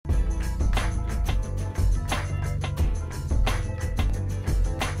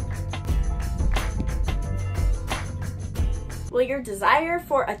Will your desire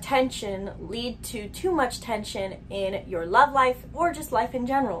for attention lead to too much tension in your love life or just life in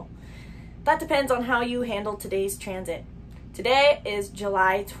general? That depends on how you handle today's transit. Today is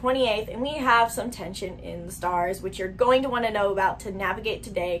July 28th, and we have some tension in the stars, which you're going to want to know about to navigate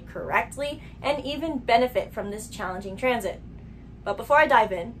today correctly and even benefit from this challenging transit. But before I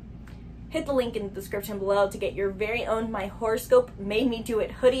dive in, hit the link in the description below to get your very own My Horoscope Made Me Do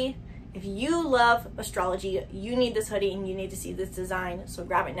It hoodie. If you love astrology, you need this hoodie and you need to see this design, so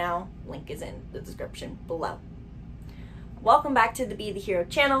grab it now. Link is in the description below. Welcome back to the Be the Hero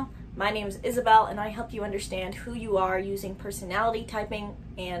channel. My name is Isabelle, and I help you understand who you are using personality typing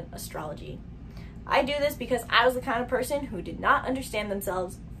and astrology. I do this because I was the kind of person who did not understand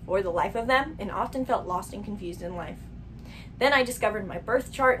themselves or the life of them and often felt lost and confused in life. Then I discovered my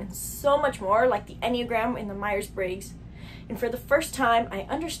birth chart and so much more, like the Enneagram and the Myers-Briggs. And for the first time, I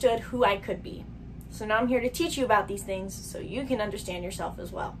understood who I could be. So now I'm here to teach you about these things so you can understand yourself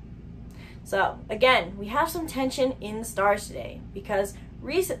as well. So again, we have some tension in the stars today because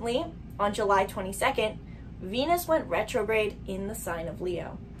recently, on July 22nd, Venus went retrograde in the sign of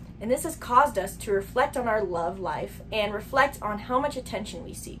Leo. And this has caused us to reflect on our love life and reflect on how much attention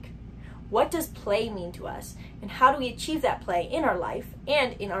we seek. What does play mean to us? And how do we achieve that play in our life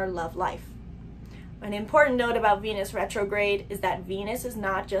and in our love life? An important note about Venus retrograde is that Venus is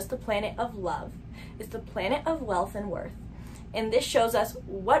not just the planet of love, it's the planet of wealth and worth. And this shows us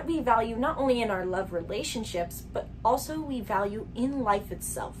what we value not only in our love relationships, but also we value in life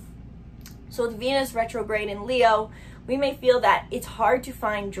itself. So with Venus retrograde in Leo, we may feel that it's hard to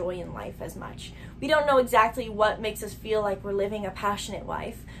find joy in life as much. We don't know exactly what makes us feel like we're living a passionate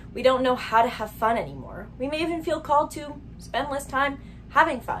life. We don't know how to have fun anymore. We may even feel called to spend less time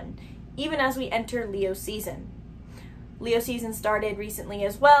having fun, even as we enter Leo season. Leo season started recently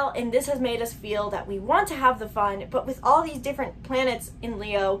as well, and this has made us feel that we want to have the fun, but with all these different planets in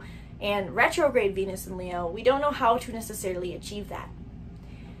Leo and retrograde Venus in Leo, we don't know how to necessarily achieve that.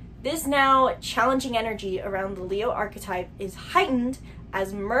 This now challenging energy around the Leo archetype is heightened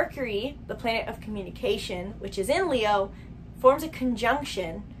as Mercury, the planet of communication, which is in Leo, forms a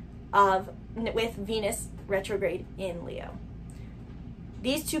conjunction with Venus retrograde in Leo.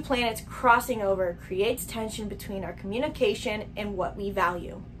 These two planets crossing over creates tension between our communication and what we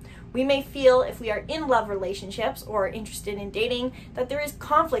value. We may feel, if we are in love relationships or interested in dating, that there is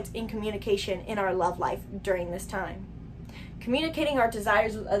conflict in communication in our love life during this time. Communicating our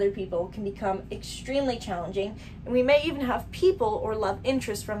desires with other people can become extremely challenging, and we may even have people or love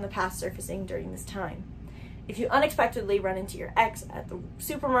interests from the past surfacing during this time. If you unexpectedly run into your ex at the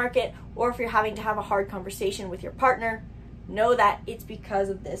supermarket, or if you're having to have a hard conversation with your partner, know that it's because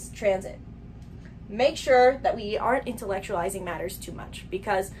of this transit. Make sure that we aren't intellectualizing matters too much,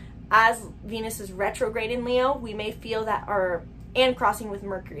 because as Venus is retrograde in Leo, we may feel that and crossing with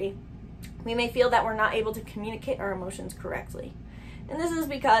Mercury, we may feel that we're not able to communicate our emotions correctly. And this is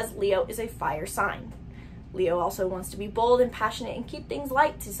because Leo is a fire sign. Leo also wants to be bold and passionate and keep things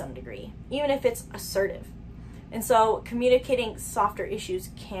light to some degree, even if it's assertive. And so communicating softer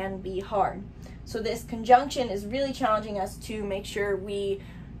issues can be hard. So this conjunction is really challenging us to make sure we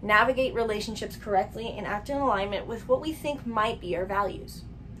navigate relationships correctly and act in alignment with what we think might be our values.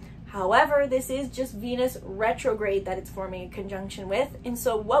 However, this is just Venus retrograde that it's forming a conjunction with, and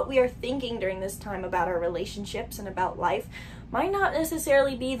so what we are thinking during this time about our relationships and about life might not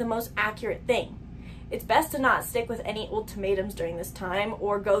necessarily be the most accurate thing. It's best to not stick with any ultimatums during this time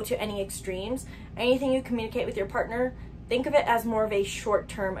or go to any extremes. Anything you communicate with your partner, think of it as more of a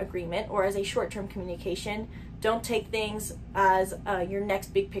short-term agreement or as a short-term communication. Don't take things as your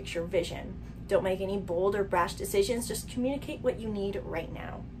next big picture vision. Don't make any bold or brash decisions. Just communicate what you need right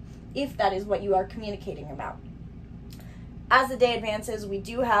now, if that is what you are communicating about. As the day advances, we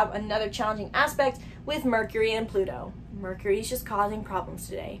do have another challenging aspect with Mercury and Pluto. Mercury is just causing problems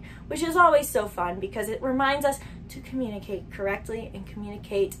today, which is always so fun because it reminds us to communicate correctly and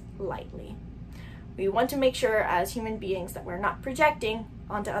communicate lightly. We want to make sure as human beings that we're not projecting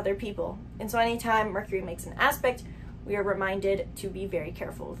onto other people. And so anytime Mercury makes an aspect, we are reminded to be very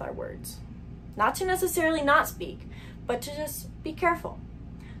careful with our words. Not to necessarily not speak, but to just be careful.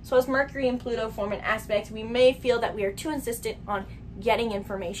 So as Mercury and Pluto form an aspect, we may feel that we are too insistent on getting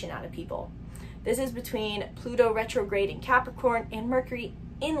information out of people. This is between Pluto retrograde in Capricorn and Mercury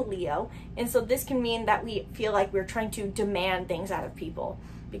in Leo. And so this can mean that we feel like we're trying to demand things out of people,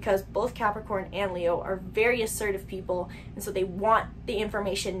 because both Capricorn and Leo are very assertive people, and so they want the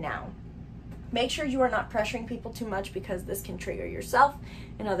information now. Make sure you are not pressuring people too much, because this can trigger yourself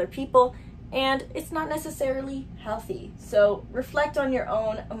and other people, and it's not necessarily healthy. So reflect on your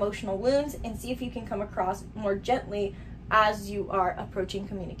own emotional wounds and see if you can come across more gently as you are approaching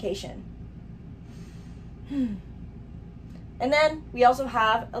communication. And then we also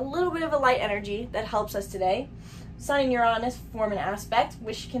have a little bit of a light energy that helps us today. Sun and Uranus form an aspect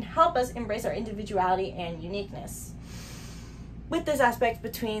which can help us embrace our individuality and uniqueness. With this aspect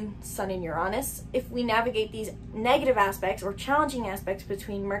between Sun and Uranus, if we navigate these negative aspects or challenging aspects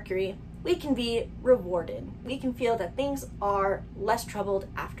between Mercury, we can be rewarded. We can feel that things are less troubled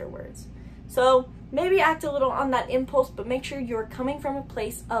afterwards. So maybe act a little on that impulse, but make sure you're coming from a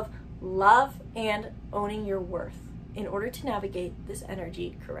place of love and owning your worth in order to navigate this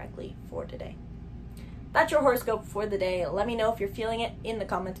energy correctly for today. That's your horoscope for the day. Let me know if you're feeling it in the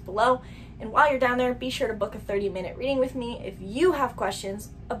comments below. And while you're down there, be sure to book a 30-minute reading with me if you have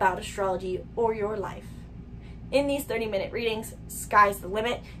questions about astrology or your life. In these 30-minute readings, sky's the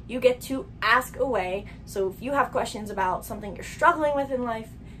limit. You get to ask away. So if you have questions about something you're struggling with in life,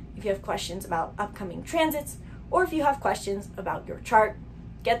 if you have questions about upcoming transits, or if you have questions about your chart,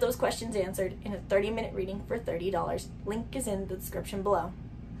 get those questions answered in a 30-minute reading for $30. Link is in the description below.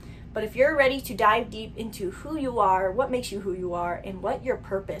 But if you're ready to dive deep into who you are, what makes you who you are, and what your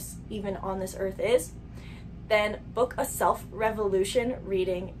purpose even on this earth is, then book a self-revolution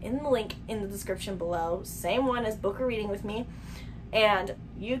reading in the link in the description below. Same one as book a reading with me. And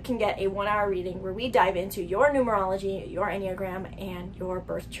you can get a 1-hour reading where we dive into your numerology, your Enneagram, and your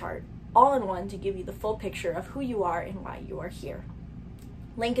birth chart, all in one to give you the full picture of who you are and why you are here.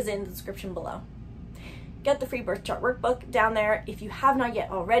 Link is in the description below. Get the free birth chart workbook down there if you have not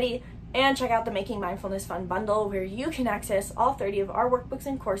yet already, and check out the Making Mindfulness Fun bundle where you can access all 30 of our workbooks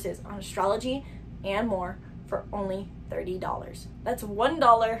and courses on astrology and more for only $30. That's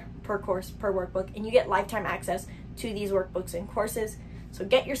 $1 per course per workbook, and you get lifetime access to these workbooks and courses. So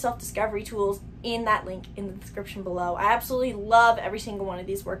get your self-discovery tools in that link in the description below. I absolutely love every single one of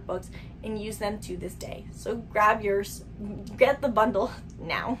these workbooks and use them to this day. So grab yours, get the bundle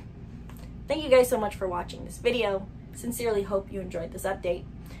now. Thank you guys so much for watching this video. Sincerely hope you enjoyed this update.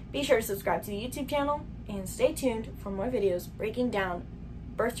 Be sure to subscribe to the YouTube channel and stay tuned for more videos breaking down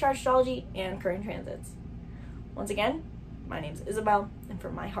birth chart astrology and current transits. Once again, my name is Isabelle, and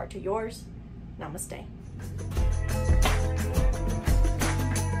from my heart to yours, namaste.